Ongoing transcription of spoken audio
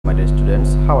my dear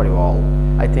students. How are you all?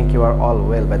 I think you are all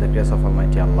well by the grace of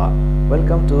Almighty Allah.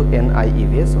 Welcome to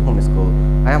NIEVS Home School.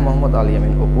 I am Muhammad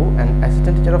Yamin Apu, an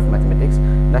assistant teacher of mathematics,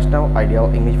 National Ideal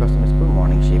English First School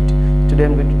morning shift. Today I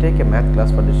am going to take a math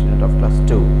class for the student of class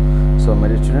 2. So my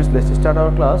dear students, let's start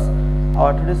our class.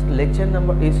 Our today's lecture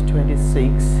number is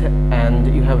 26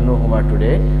 and you have no homework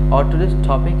today. Our today's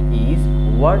topic is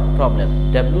word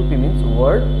problem. WP means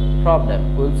word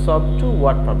problem. We will solve two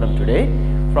word problem today.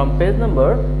 From page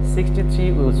number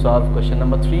 63 we will solve question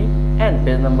number 3 and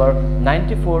page number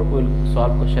 94 we will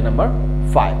solve question number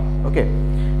 5. Okay,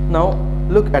 now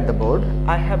look at the board.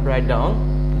 I have write down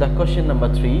the question number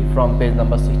 3 from page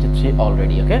number 63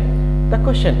 already. Okay, the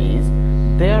question is,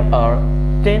 there are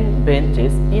 10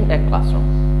 benches in a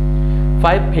classroom.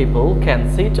 5 people can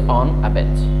sit on a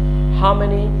bench. How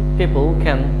many people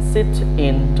can sit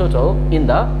in total in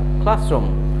the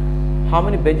classroom? How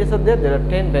many benches are there? There are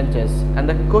 10 benches, and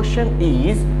the question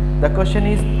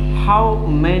is how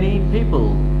many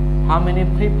people? How many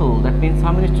people? That means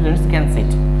how many students can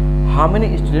sit? How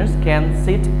many students can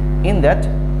sit in that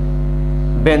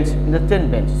bench, in the 10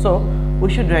 bench? So we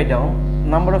should write down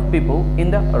number of people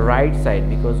in the right side,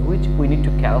 because which we need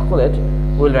to calculate,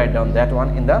 we'll write down that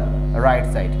one in the right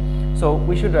side. So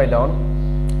we should write down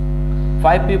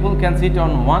 5 people can sit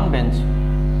on one bench.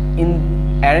 In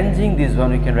arranging this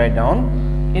one, we can write down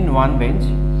in one bench,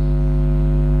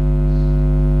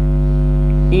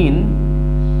 in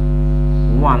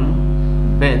one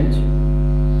bench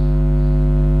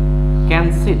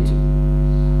can sit,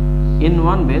 in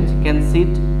one bench can sit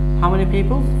how many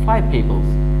people? 5 people.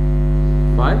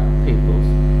 5 people.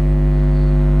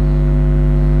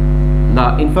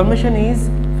 The information is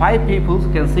 5 people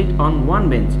can sit on one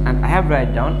bench, and I have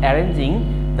write down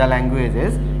arranging the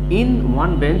languages. In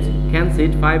one bench can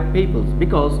sit 5 people,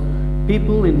 because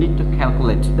people we need to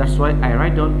calculate. That's why I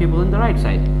write down people in the right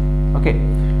side. Okay,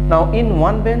 now in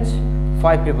one bench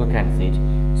 5 people can sit.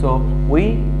 So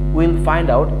we will find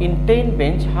out in 10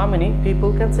 bench how many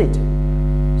people can sit.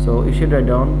 So you should write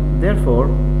down, therefore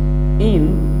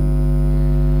in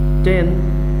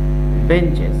 10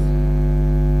 benches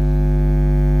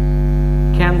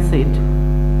can sit,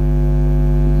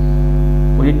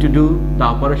 we need to do the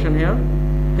operation here,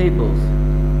 peoples.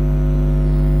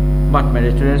 But my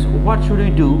dear students, what should we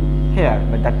do here?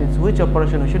 But that means which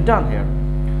operation we should done here.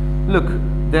 Look,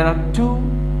 there are 2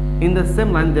 in the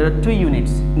same line. There are 2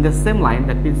 units in the same line.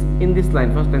 That means in this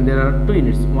line, first line, there are 2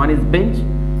 units. One is bench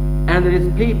and there is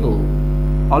people.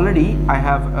 Already I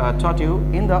have taught you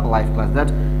in the live class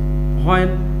that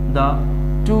when the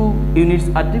 2 units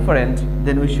are different,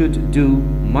 then we should do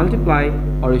multiply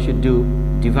or we should do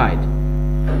divide.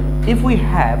 If we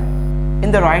have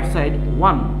in the right side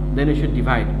 1, then we should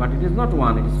divide, but it is not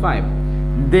 1, it is 5.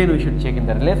 Then we should check in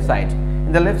the left side.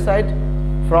 In the left side,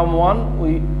 from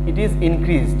 1 it is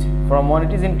increased. From 1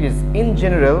 it is increased. In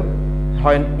general,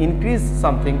 when increase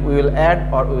something, we will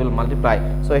add or we will multiply.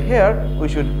 So here we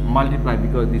should multiply,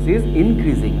 because this is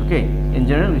increasing. Okay, in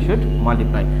general we should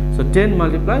multiply. So 10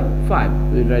 multiply 5.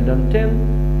 We will write down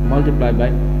 10 multiplied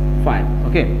by 5.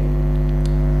 Okay,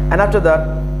 and after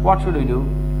that, what should we do?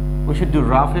 We should do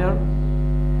rough here.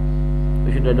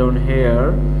 We should write down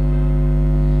here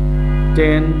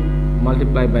 10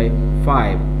 multiplied by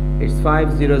 5. It's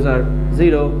 5 zeros are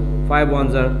 0, 5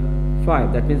 ones are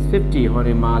 5. That means 50. When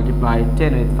we multiply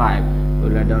 10 with 5, we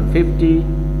will write down 50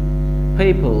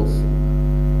 peoples.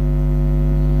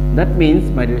 That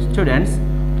means, my dear students,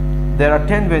 there are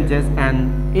 10 benches,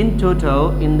 and in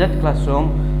total in that classroom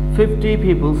 50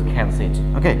 people can sit.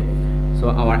 Okay,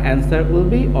 so our answer will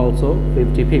be also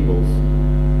 50 peoples.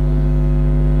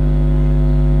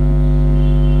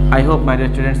 I hope, my dear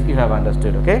students, you have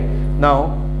understood. Okay,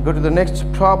 now go to the next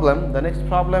problem. The next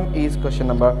problem is question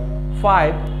number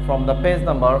 5 from the page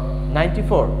number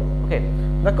 94. Okay,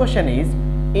 the question is,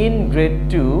 in grade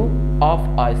 2 of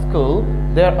a school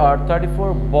there are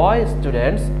 34 boy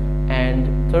students and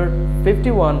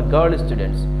 51 girl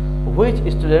students. Which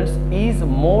students is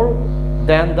more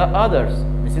than the others?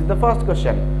 This is the first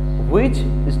question. Which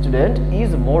student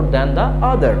is more than the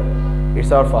other?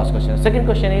 It's our first question. Second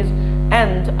question is,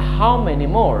 and how many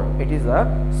more? It is the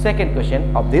second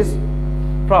question of this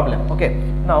problem. Okay,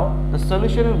 now the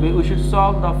solution will be, we should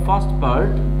solve the first part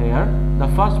here. The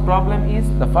first problem is,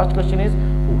 the first question is,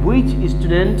 which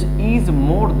student is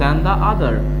more than the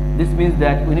other? This means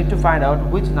that we need to find out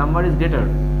which number is greater,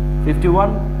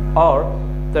 51 or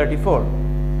 34.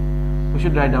 We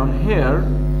should write down here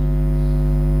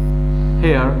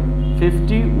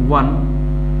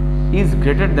 51 is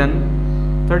greater than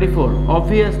 34.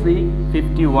 Obviously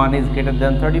 51 is greater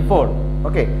than 34.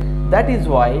 Okay, that is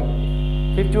why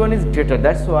 51 is greater.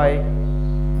 That's why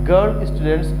girl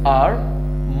students are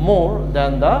more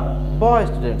than the boy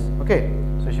students. Okay,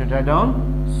 so you should write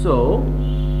down. So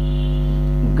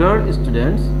girl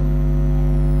students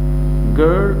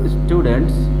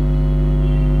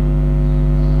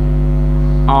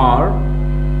are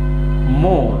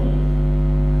more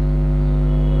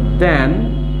than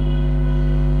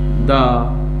the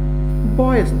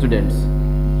boy students.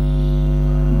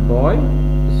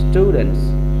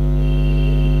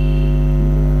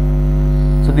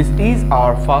 So this is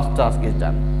our first task is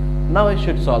done. Now we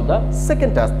should solve the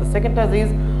second task. The second task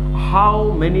is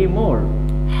how many more.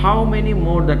 How many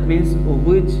more, that means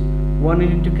which one you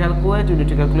need to calculate. You need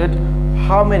to calculate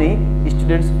how many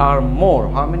students are more,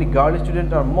 how many girl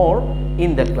students are more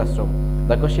in that classroom.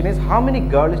 The question is how many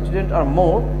girl students are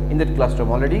more in that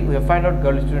classroom. Already we have found out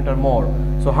girl students are more.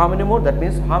 So how many more, that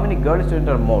means how many girl students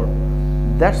are more.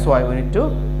 That's why we need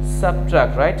to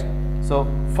subtract, right? So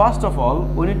first of all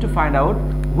we need to find out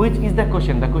which is the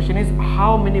question. The question is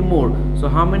how many more. So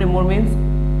how many more means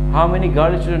how many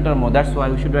girl students are more. That's why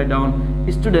we should write down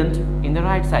student in the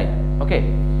right side. Okay,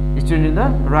 student in the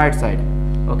right side.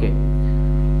 Okay,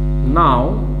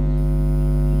 now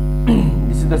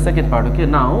this is the second part. Okay,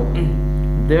 now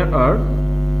there are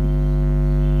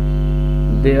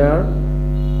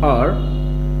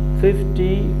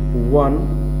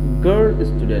 51 girl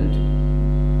students.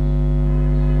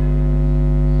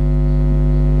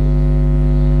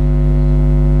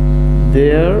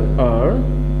 There are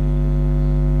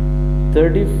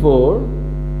 34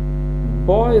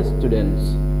 boy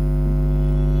students.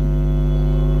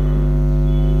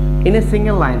 In a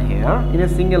single line here, in a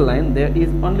single line there is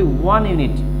only one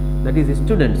unit, that is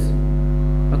students.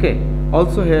 Okay,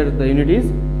 also here the unit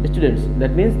is students.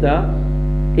 That means the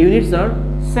units are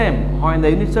same. When the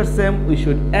units are same, we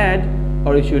should add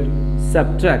or we should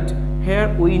subtract. Here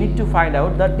we need to find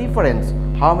out the difference,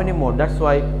 how many more. That's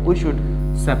why we should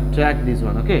subtract this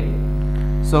one. Okay,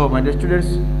 so my dear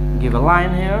students, give a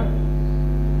line here,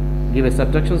 give a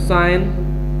subtraction sign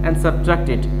and subtract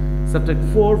it. Subtract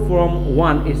 4 from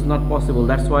 1 is not possible.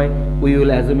 That's why we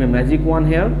will assume a magic 1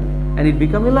 here and it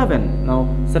become 11. Now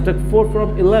subtract 4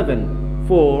 from 11.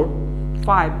 4,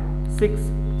 5, 6,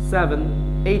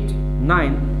 7, 8,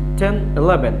 9, 10,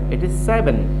 11. It is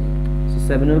 7. So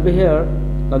 7 will be here.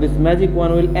 Now this magic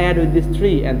 1 will add with this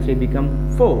 3 and 3 become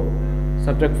 4.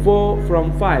 Subtract 4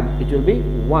 from 5, it will be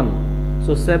 1.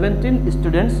 So 17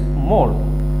 students more.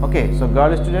 Okay, so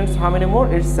girl students, how many more?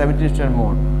 It's 17 students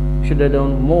more. Should write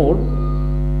down more.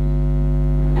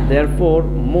 Therefore,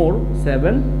 more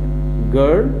 7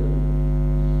 girl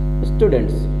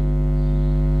students.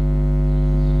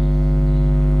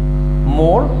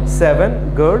 More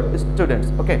 7 girl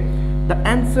students. Okay, the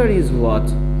answer is what?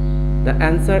 The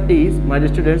answer is, my dear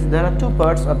students, there are two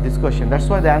parts of this question. That's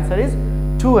why the answer is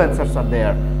two answers are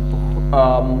there.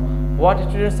 What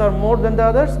students are more than the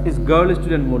others is girl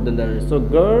student more than the others. So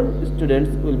girl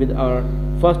students will be our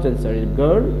first answer. Is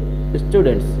girl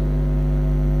students.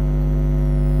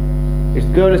 It's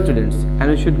girl students,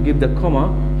 and we should give the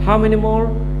comma. How many more?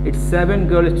 It's 7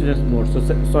 girl students more. So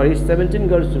sorry, it's 17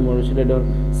 girl students more. We should add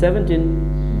on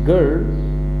 17 girl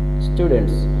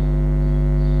students.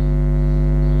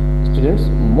 Students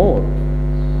more.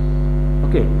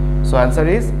 Okay, so answer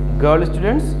is girl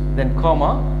students, then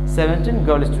comma 17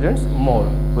 girl students more,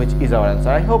 which is our answer.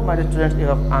 I hope my students you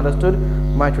have understood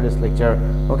my today's lecture.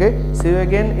 Okay, see you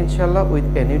again inshallah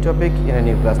with a new topic in a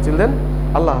new class. Till then,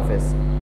 Allah Hafiz.